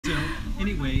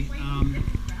Anyway,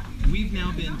 we've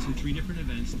now been to 3 different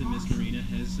events that Ms. Norina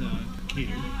has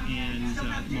catered, and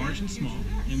large and small.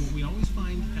 And what we always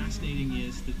find fascinating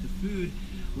is that the food,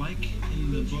 like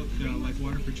in the book Like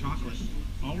Water for Chocolate,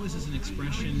 always is an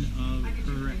expression of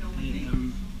her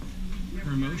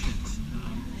emotions.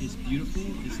 It's beautiful,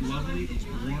 it's lovely, it's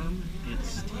warm,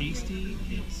 it's tasty,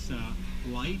 it's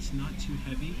light, not too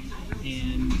heavy,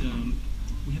 and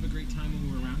we have a great time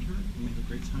when we're around her, and we have a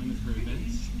great time at her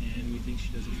events, and we think she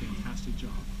does a fantastic job.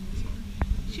 So,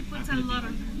 she puts a lot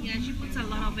of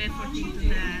effort into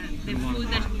the food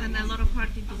and a lot of heart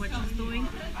into what she's doing.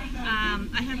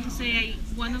 I have to say,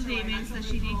 one of the events that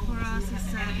she did for us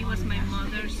is it was my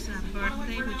mother's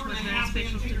birthday, which was very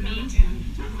special to me.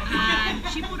 And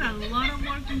she put a lot of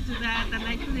work into that, and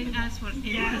I couldn't ask for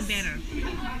anything better.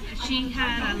 She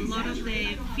had a lot of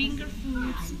the finger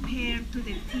foods paired to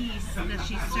the teas that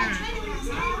she served.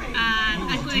 And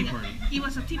it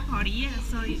was a tea party, yeah.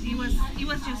 So it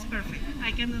was just perfect.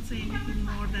 I cannot say anything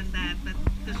more than that, but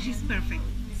because she's perfect.